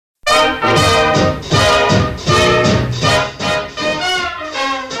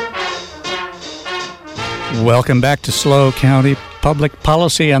Welcome back to SLO County Public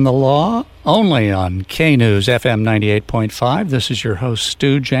Policy and the Law, only on K-News FM 98.5. This is your host,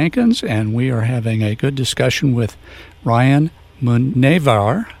 Stu Jenkins, and we are having a good discussion with Ryan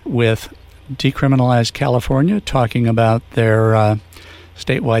Munevar with Decriminalize California, talking about their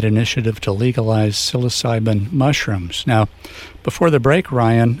statewide initiative to legalize psilocybin mushrooms. Now, before the break,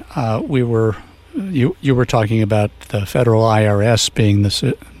 Ryan, you were talking about the federal IRS being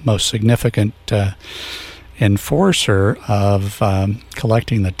the most significant enforcer of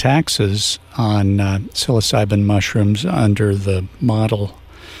collecting the taxes on psilocybin mushrooms under the model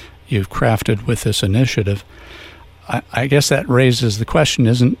you've crafted with this initiative. I guess that raises the question,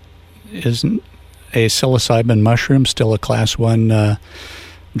 isn't a psilocybin mushroom still a Class 1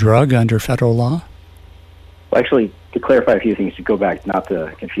 drug under federal law? Well, actually, to clarify a few things, to go back, not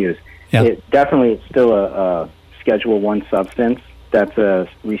to confuse, yeah. It definitely is still a Schedule 1 substance. That's a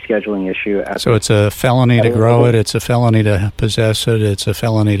rescheduling issue. So it's a felony to grow it, it's a felony to possess it, it's a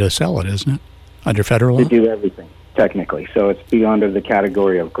felony to sell it, isn't it, under federal law? To do everything, technically. So it's be under the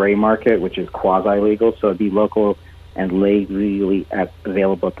category of gray market, which is quasi-legal, so it'd be local and legally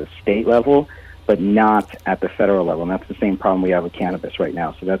available at the state level, but not at the federal level. And that's the same problem we have with cannabis right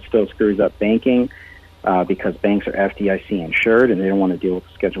now. So that still screws up banking because banks are FDIC insured, and they don't want to deal with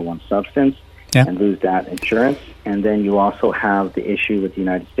Schedule 1 substance. Yeah. And lose that insurance. And then you also have the issue with the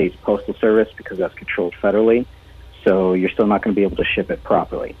United States Postal Service because that's controlled federally. So you're still not going to be able to ship it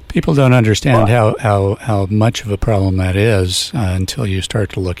properly. People don't understand how much of a problem that is until you start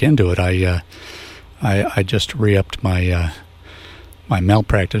to look into it. I just re-upped my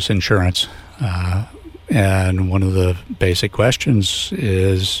malpractice insurance, and one of the basic questions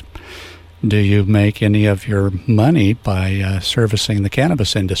is, do you make any of your money by servicing the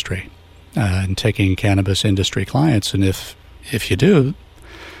cannabis industry? And taking cannabis industry clients, and if you do,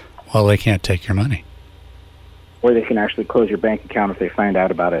 well, they can't take your money. Or they can actually close your bank account if they find out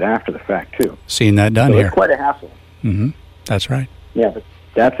about it after the fact, too. Seen that done here. It's quite a hassle. Mm-hmm. That's right. Yeah, but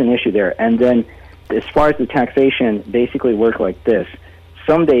that's an issue there. And then as far as the taxation, basically work like this.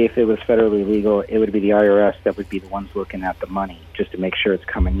 Someday, if it was federally legal, it would be the IRS that would be the ones looking at the money just to make sure it's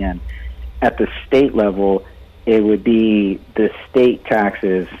coming in. At the state level, it would be the state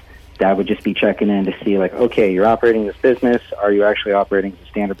taxes that would just be checking in to see, like, okay, you're operating this business. Are you actually operating as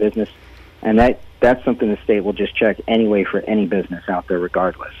a standard business? And that's something the state will just check anyway for any business out there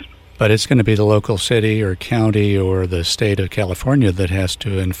regardless. But it's going to be the local city or county or the state of California that has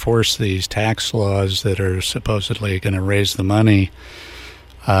to enforce these tax laws that are supposedly going to raise the money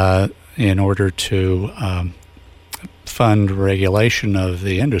in order to fund regulation of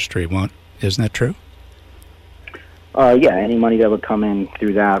the industry. Isn't that true? Yeah, any money that would come in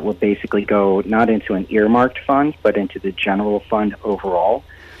through that would basically go not into an earmarked fund, but into the general fund overall.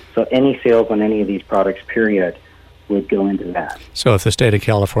 So any sales on any of these products, period, would go into that. So if the state of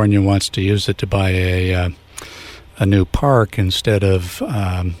California wants to use it to buy a new park instead of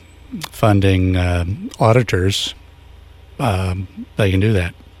funding auditors, they can do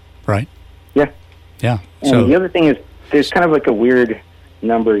that, right? Yeah. Yeah. And so the other thing is there's kind of like a weird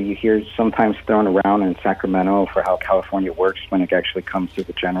number you hear sometimes thrown around in Sacramento for how California works when it actually comes to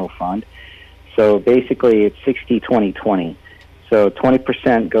the general fund. So basically it's 60-20-20. So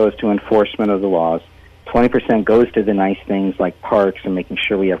 20% goes to enforcement of the laws, 20% goes to the nice things like parks and making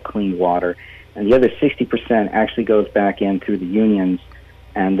sure we have clean water, and the other 60% actually goes back in through the unions,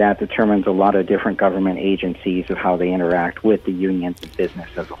 and that determines a lot of different government agencies of how they interact with the unions and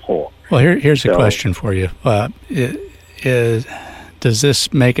business as a whole. Well, here's a question for you. Does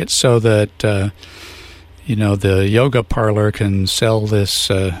this make it so that, the yoga parlor can sell this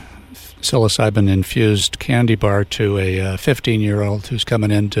psilocybin-infused candy bar to a 15-year-old who's coming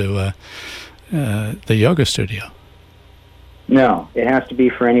into the yoga studio? No, it has to be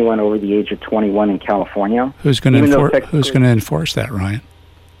for anyone over the age of 21 in California. Who's going to enforce that, Ryan?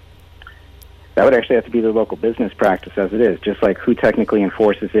 That would actually have to be the local business practice as it is, just like who technically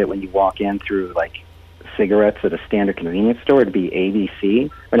enforces it when you walk in through, like, cigarettes at a standard convenience store. It'd be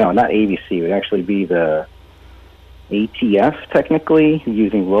ABC. Or no, not ABC. It would actually be the ATF, technically,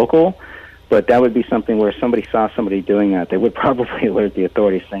 using local. But that would be something where if somebody saw somebody doing that, they would probably alert the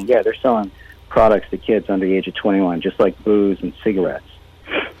authorities saying, yeah, they're selling products to kids under the age of 21, just like booze and cigarettes.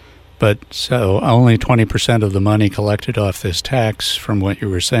 But so only 20% of the money collected off this tax, from what you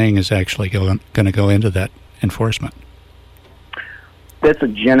were saying, is actually going to go into that enforcement. That's a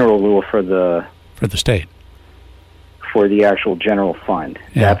general rule for the state. For the actual general fund.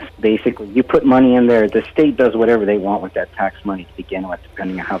 Yeah. That's basically, you put money in there, the state does whatever they want with that tax money to begin with,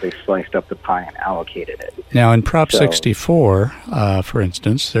 depending on how they sliced up the pie and allocated it. Now, in Prop 64, for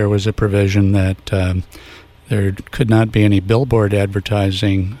instance, there was a provision that there could not be any billboard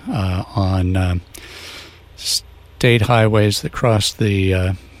advertising on state highways that cross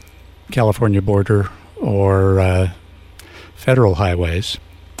the California border or federal highways.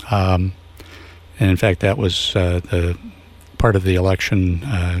 And in fact, that was the part of the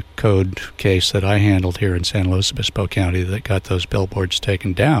election code case that I handled here in San Luis Obispo County that got those billboards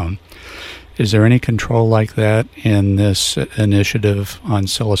taken down. Is there any control like that in this initiative on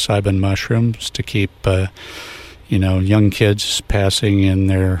psilocybin mushrooms to keep, young kids passing in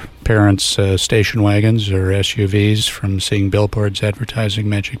their parents' station wagons or SUVs from seeing billboards advertising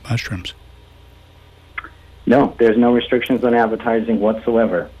magic mushrooms? No, there's no restrictions on advertising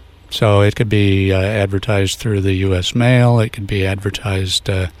whatsoever. So it could be advertised through the U.S. mail. It could be advertised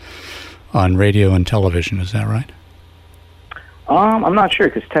on radio and television. Is that right? I'm not sure,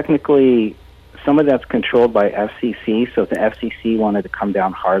 because technically some of that's controlled by FCC. So if the FCC wanted to come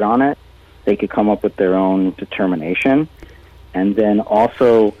down hard on it, they could come up with their own determination. And then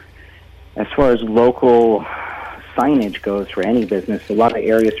also, as far as local signage goes for any business, a lot of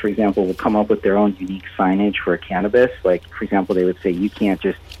areas, for example, will come up with their own unique signage for cannabis. Like, for example, they would say you can't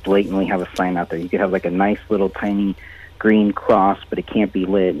just blatantly have a sign out there. You could have like a nice little tiny green cross, but it can't be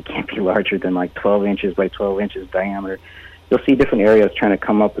lit. It can't be larger than like 12 inches by 12 inches diameter. You'll see different areas trying to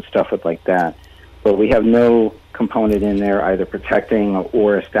come up with stuff like that. But we have no component in there either protecting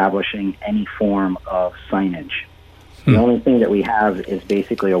or establishing any form of signage. The only thing that we have is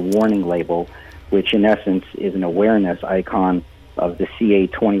basically a warning label, which in essence is an awareness icon of the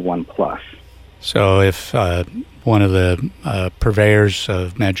CA21+. So if one of the purveyors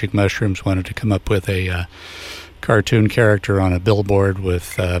of magic mushrooms wanted to come up with a cartoon character on a billboard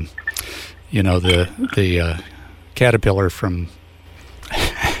with, the caterpillar from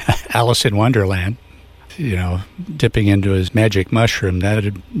Alice in Wonderland, dipping into his magic mushroom,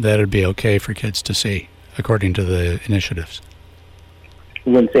 that'd be okay for kids to see, according to the initiatives. I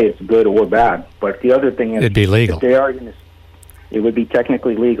wouldn't say it's good or bad, but the other thing is it'd be legal. If they are going to, it would be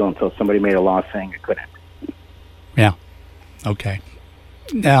technically legal until somebody made a law saying it couldn't. Yeah. Okay.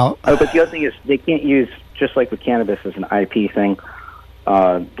 Now, but the other thing is they can't use, just like with cannabis as an IP thing,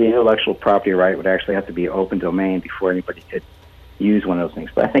 the intellectual property right would actually have to be open domain before anybody could use one of those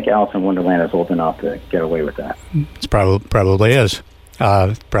things. But I think Alice in Wonderland is old enough to get away with that. It's probably is.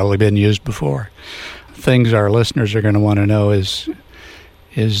 Probably been used before. Things our listeners are going to want to know is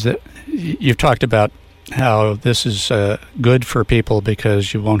that you've talked about how this is good for people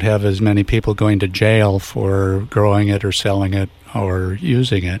because you won't have as many people going to jail for growing it or selling it or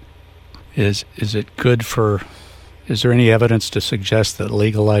using it. Is it good for... Is there any evidence to suggest that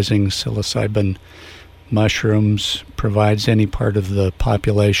legalizing psilocybin mushrooms provides any part of the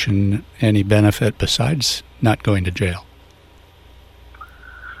population any benefit besides not going to jail?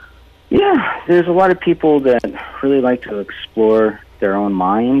 Yeah, there's a lot of people that really like to explore their own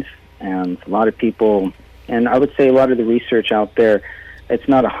minds, and a lot of people, and I would say a lot of the research out there, it's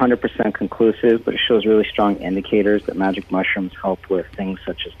not 100% conclusive, but it shows really strong indicators that magic mushrooms help with things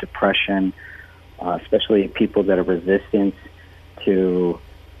such as depression, especially people that are resistant to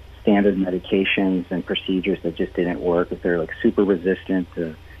standard medications and procedures that just didn't work. If they're like super resistant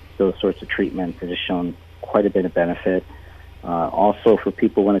to those sorts of treatments, they've just shown quite a bit of benefit. Also for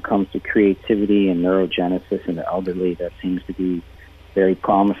people when it comes to creativity and neurogenesis in the elderly, that seems to be very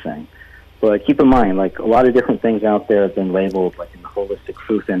promising. But keep in mind, like a lot of different things out there have been labeled like in the holistic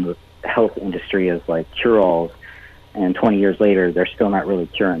food and health industry as like cure-alls, and 20 years later, they're still not really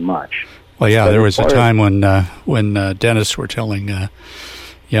curing much. Well, yeah, there was a time when dentists were telling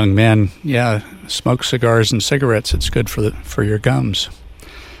young men, smoke cigars and cigarettes. It's good for your gums.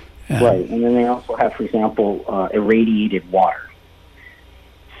 Right, and then they also have, for example, irradiated water.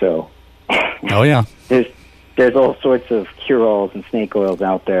 So, oh yeah, there's all sorts of cure-alls and snake oils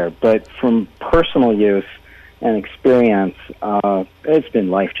out there. But from personal use and experience, it's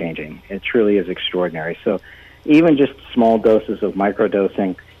been life-changing. It truly is extraordinary. So, even just small doses of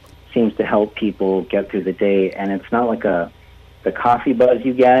microdosing seems to help people get through the day, and it's not like the coffee buzz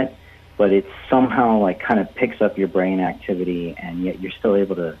you get, but it somehow like kind of picks up your brain activity, and yet you're still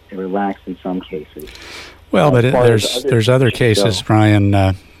able to relax in some cases. Well, but there's other cases, Brian,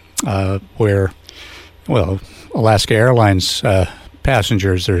 where, Alaska Airlines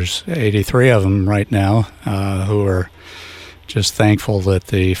passengers, there's 83 of them right now who are just thankful that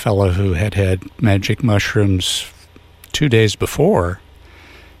the fellow who had magic mushrooms 2 days before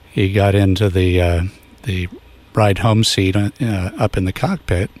he got into the ride home seat up in the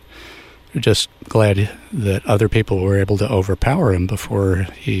cockpit. They're just glad that other people were able to overpower him before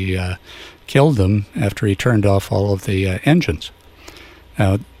he killed them after he turned off all of the engines.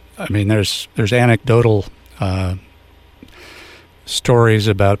 Now, I mean, there's anecdotal stories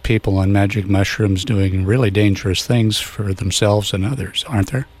about people on magic mushrooms doing really dangerous things for themselves and others,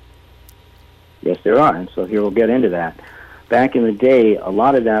 aren't there? Yes, there are, and so here we'll get into that. Back in the day, a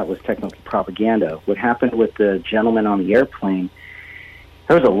lot of that was technically propaganda. What happened with the gentleman on the airplane,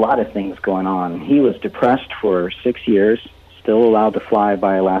 there was a lot of things going on. He was depressed for 6 years, still allowed to fly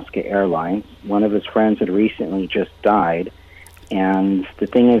by Alaska Airlines. One of his friends had recently just died. And the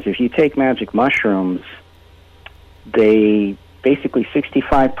thing is, if you take magic mushrooms, they basically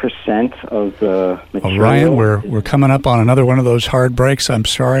 65% of the material... Ryan, we're coming up on another one of those hard breaks. I'm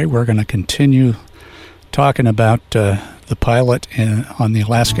sorry. We're going to continue talking about the pilot on the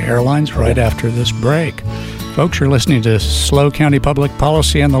Alaska Airlines right after this break. Folks, you're listening to SLO County Public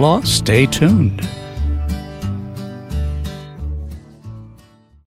Policy and the Law. Stay tuned.